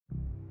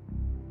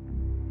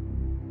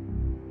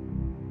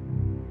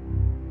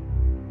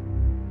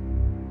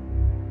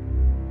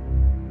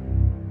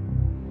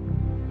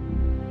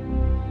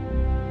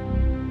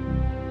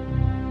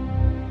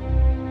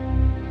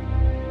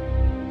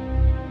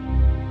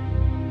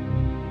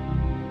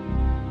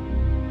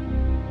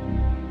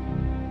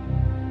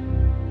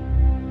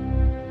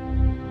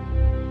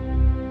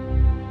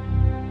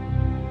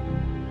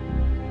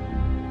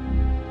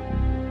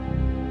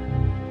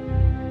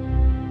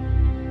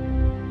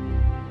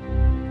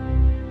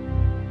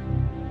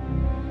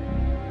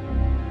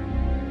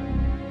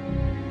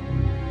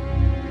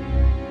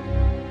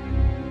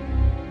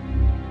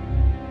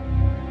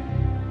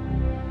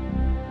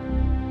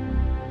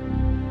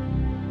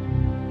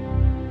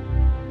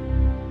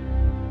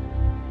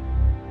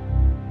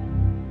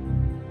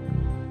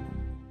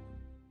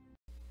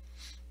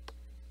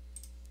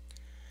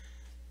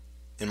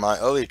In my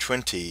early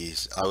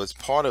 20s, I was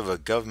part of a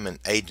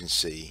government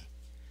agency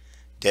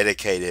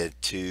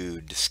dedicated to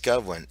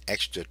discovering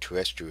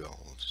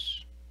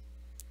extraterrestrials.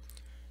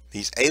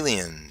 These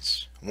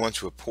aliens,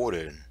 once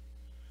reported,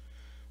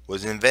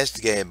 was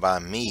investigated by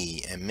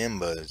me and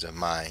members of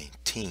my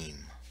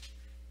team.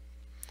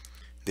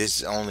 This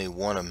is only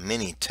one of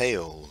many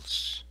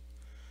tales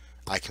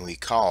I can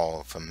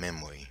recall from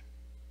memory.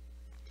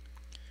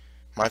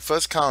 My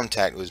first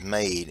contact was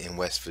made in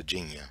West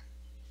Virginia.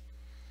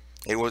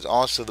 It was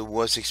also the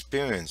worst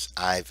experience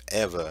I've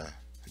ever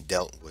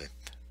dealt with.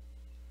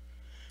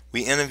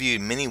 We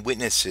interviewed many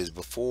witnesses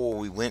before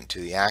we went to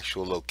the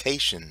actual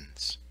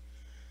locations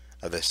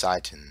of the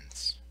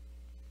sightings.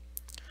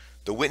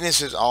 The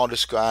witnesses all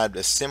described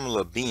a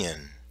similar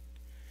being,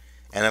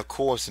 and of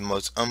course the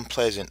most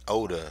unpleasant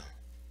odor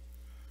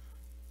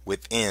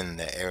within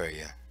the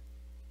area.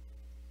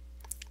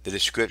 The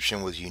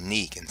description was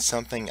unique and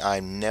something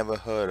I've never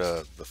heard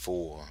of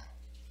before.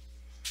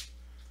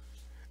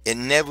 It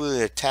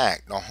never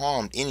attacked or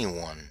harmed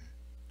anyone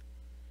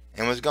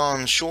and was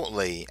gone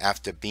shortly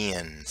after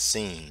being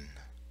seen.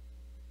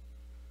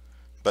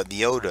 But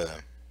the odor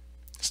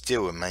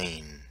still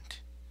remained.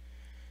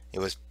 It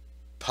was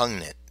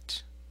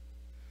pungent,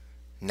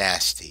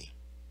 nasty,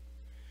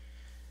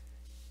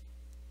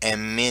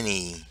 and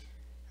many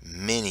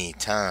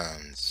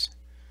times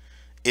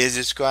is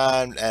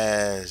described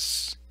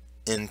as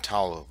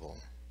intolerable.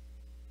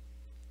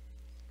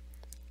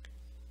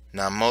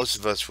 Now, most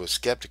of us were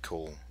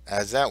skeptical,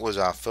 as that was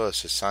our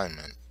first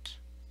assignment.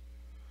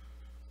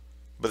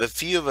 But a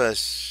few of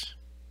us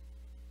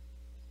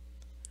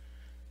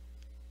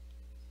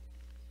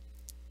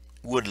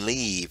would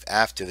leave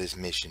after this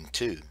mission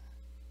too.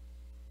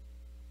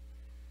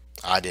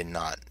 I did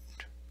not,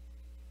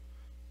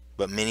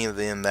 but many of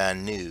them that I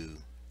knew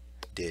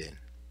did.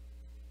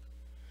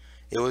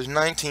 It was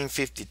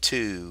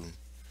 1952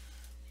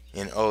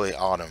 in early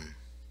autumn,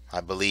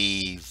 I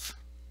believe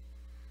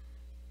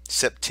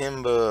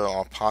September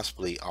or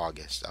possibly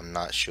August, I'm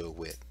not sure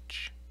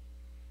which.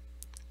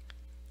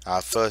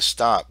 Our first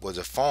stop was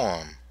a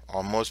farm,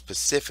 or more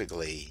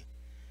specifically,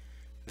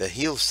 the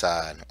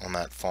hillside on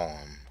that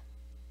farm.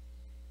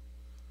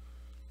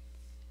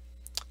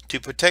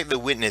 To protect the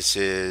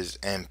witnesses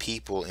and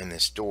people in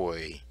this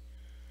story,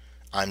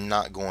 I'm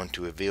not going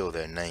to reveal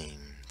their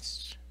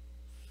names.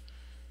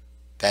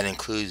 That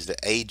includes the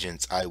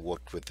agents I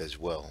worked with as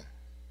well.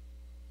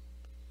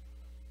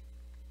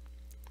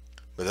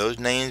 But those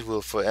names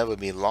will forever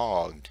be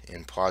logged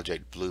in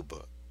Project Blue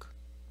Book.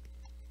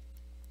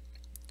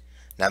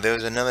 Now there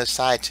was another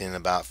sighting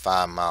about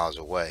 5 miles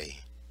away.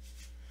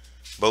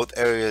 Both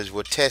areas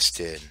were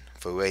tested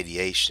for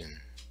radiation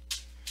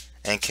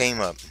and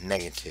came up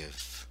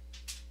negative.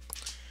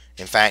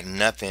 In fact,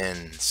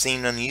 nothing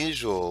seemed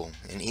unusual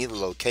in either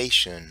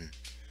location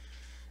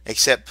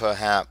except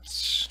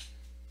perhaps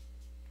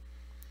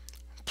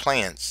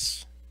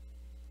plants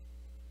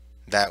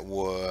that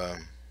were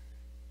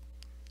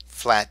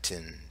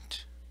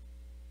flattened.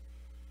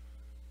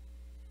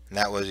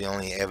 That was the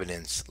only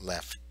evidence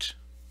left.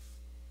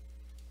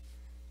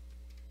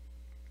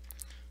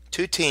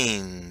 2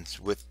 teams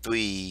with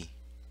 3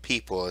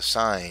 people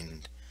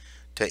assigned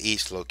to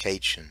each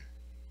location.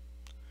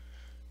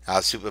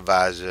 Our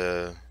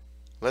supervisor,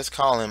 let's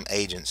call him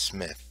Agent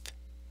Smith,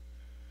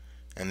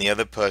 and the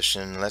other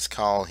person, let's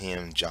call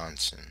him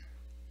Johnson.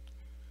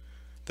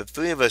 The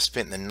 3 of us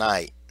spent the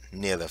night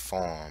near the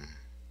farm.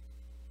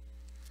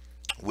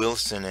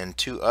 Wilson and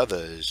 2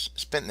 others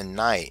spent the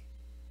night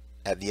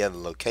at the other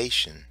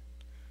location,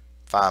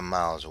 5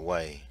 miles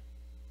away.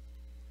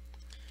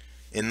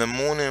 In the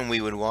morning we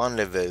would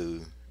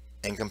rendezvous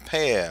and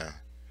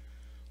compare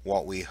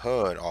what we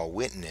heard or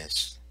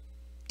witnessed,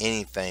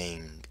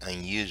 anything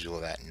unusual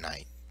that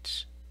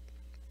night.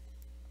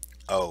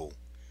 Oh,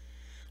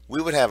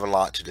 we would have a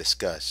lot to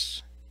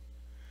discuss.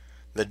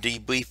 The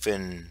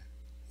debriefing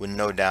would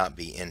no doubt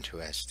be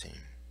interesting.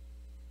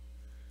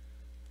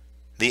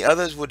 The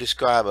others would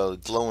describe a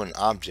glowing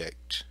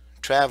object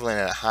traveling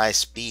at high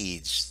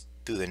speeds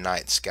through the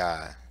night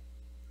sky.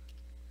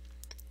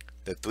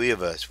 The 3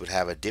 of us would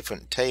have a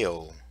different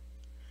tale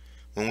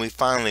when we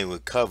finally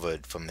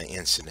recovered from the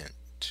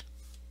incident.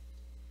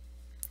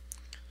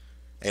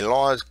 A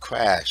large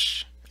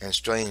crash and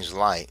strange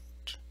light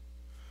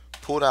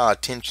pulled our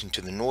attention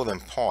to the northern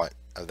part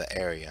of the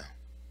area.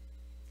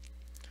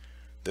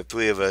 The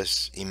 3 of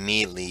us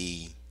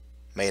immediately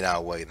made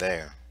our way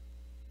there.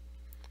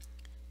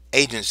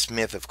 Agent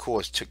Smith, of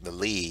course, took the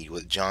lead,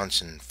 with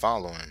Johnson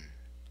following,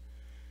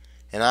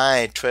 and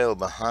I trailed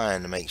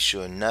behind to make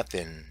sure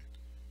nothing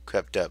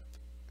crept up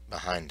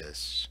behind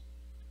us.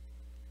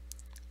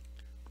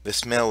 The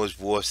smell was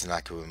worse than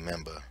I could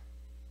remember.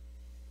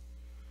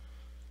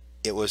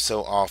 It was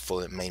so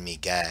awful it made me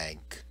gag,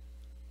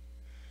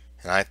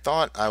 and I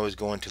thought I was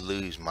going to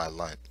lose my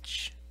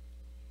lunch.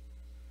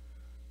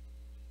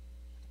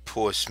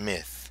 Poor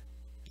Smith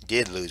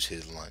did lose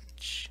his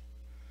lunch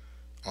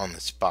on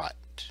the spot.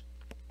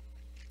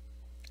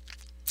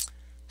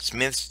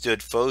 Smith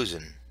stood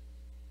frozen.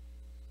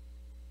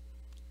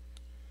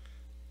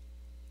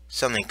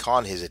 something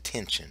caught his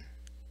attention.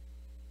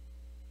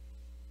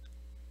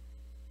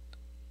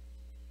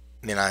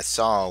 Then I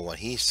saw what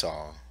he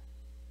saw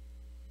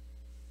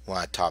when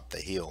I topped the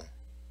hill.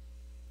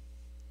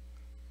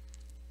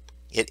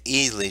 It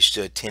easily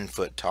stood 10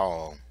 foot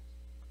tall,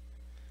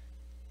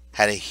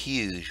 had a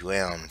huge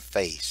round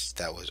face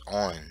that was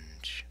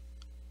orange,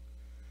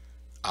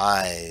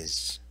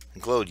 eyes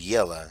glowed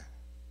yellow,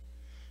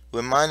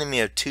 reminding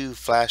me of 2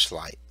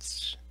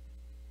 flashlights,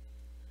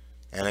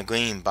 and a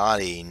green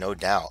body, no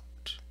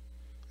doubt,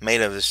 made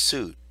of a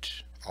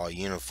suit or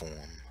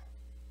uniform.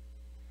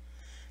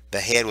 The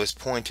head was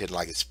pointed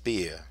like a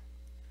spear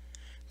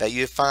that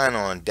you'd find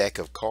on a deck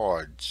of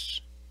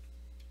cards,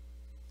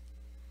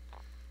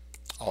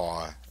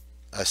 or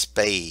a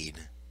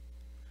spade,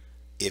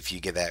 if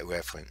you get that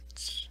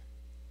reference.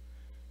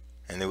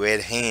 And the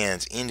red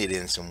hands ended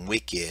in some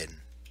wicked,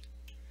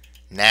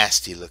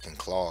 nasty looking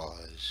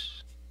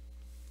claws.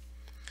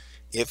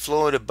 It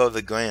floated above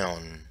the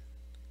ground,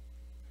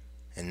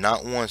 and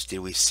not once did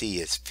we see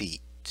its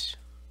feet.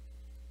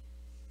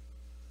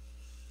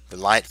 The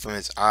light from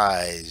its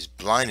eyes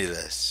blinded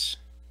us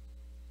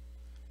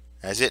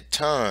as it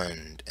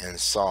turned and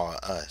saw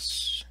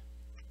us.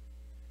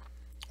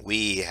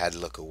 We had to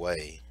look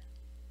away.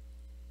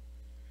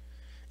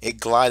 It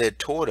glided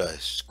toward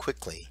us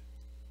quickly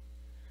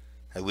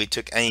as we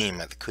took aim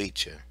at the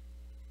creature.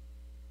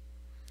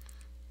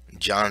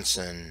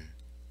 Johnson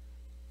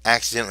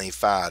accidentally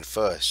fired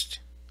first,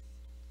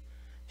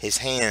 his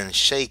hands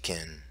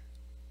shaking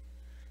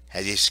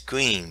as he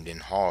screamed in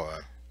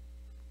horror.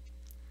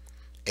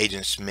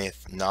 Agent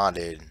Smith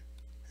nodded,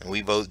 and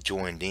we both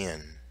joined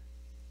in.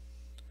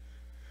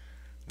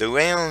 The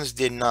rounds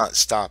did not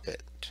stop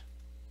it,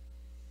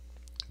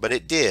 but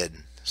it did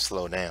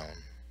slow down.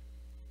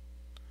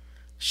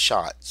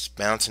 Shots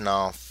bouncing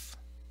off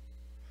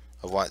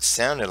of what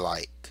sounded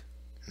like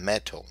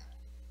metal.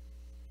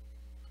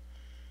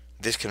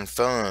 This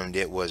confirmed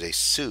it was a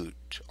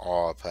suit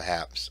or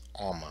perhaps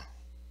armor.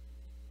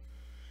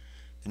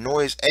 The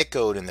noise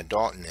echoed in the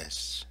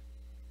darkness,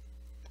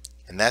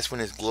 and that's when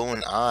his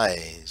glowing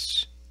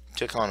eyes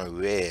took on a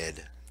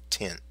red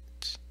tint.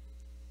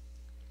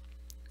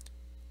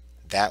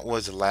 That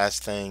was the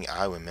last thing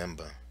I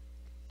remember.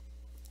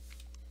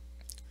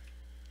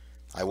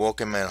 I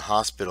woke him in a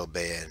hospital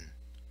bed,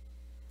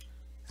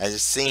 as it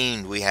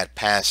seemed we had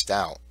passed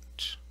out.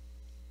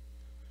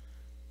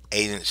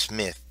 Agent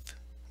Smith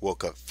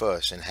woke up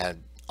first and had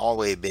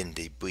already been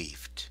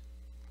debriefed.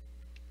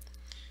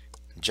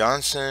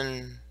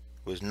 Johnson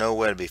was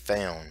nowhere to be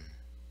found.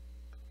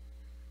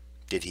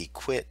 Did he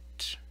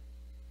quit?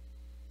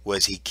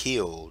 Was he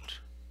killed?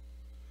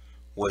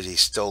 Was he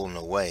stolen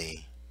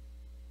away?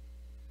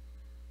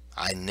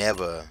 I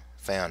never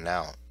found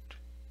out.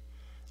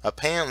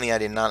 Apparently I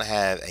did not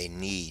have a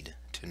need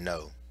to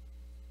know.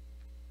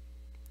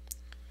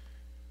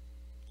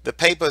 The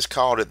papers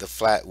called it the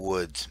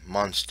Flatwoods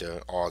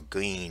monster or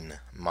green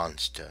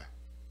monster.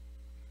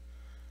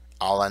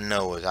 All I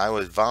know is I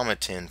was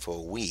vomiting for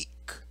a week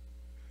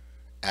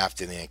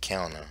after the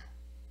encounter.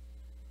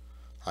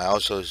 I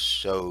also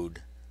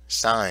showed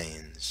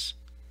signs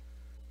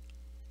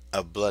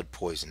of blood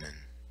poisoning.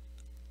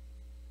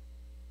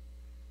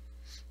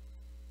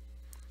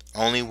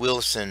 Only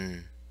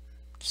Wilson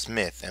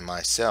Smith and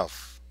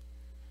myself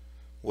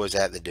was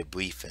at the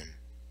debriefing.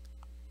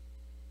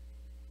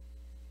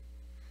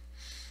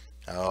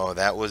 Oh,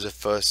 that was the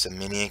first of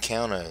many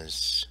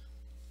encounters,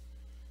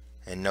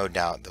 and no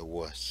doubt the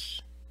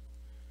worst.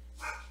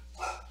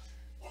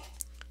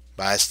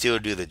 But I still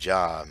do the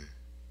job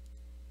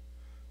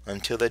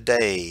until the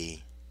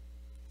day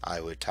I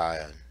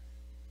retire.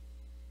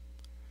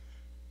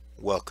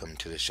 Welcome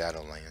to the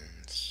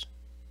Shadowlands.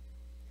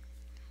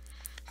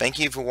 Thank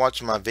you for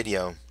watching my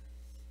video.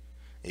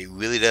 It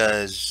really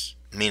does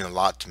mean a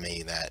lot to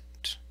me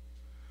that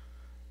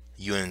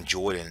you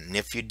enjoyed it, and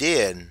if you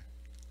did,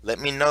 let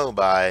me know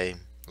by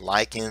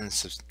liking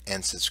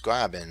and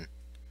subscribing.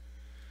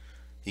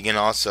 You can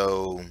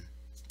also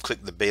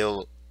click the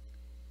bell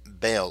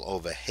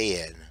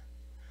overhead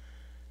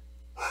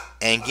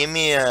and give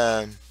me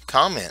a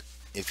comment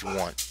if you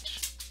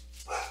want.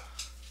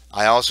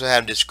 I also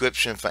have a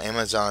description for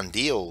Amazon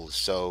deals,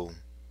 so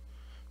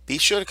be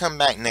sure to come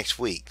back next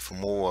week for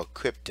more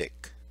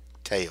cryptic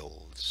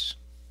tales.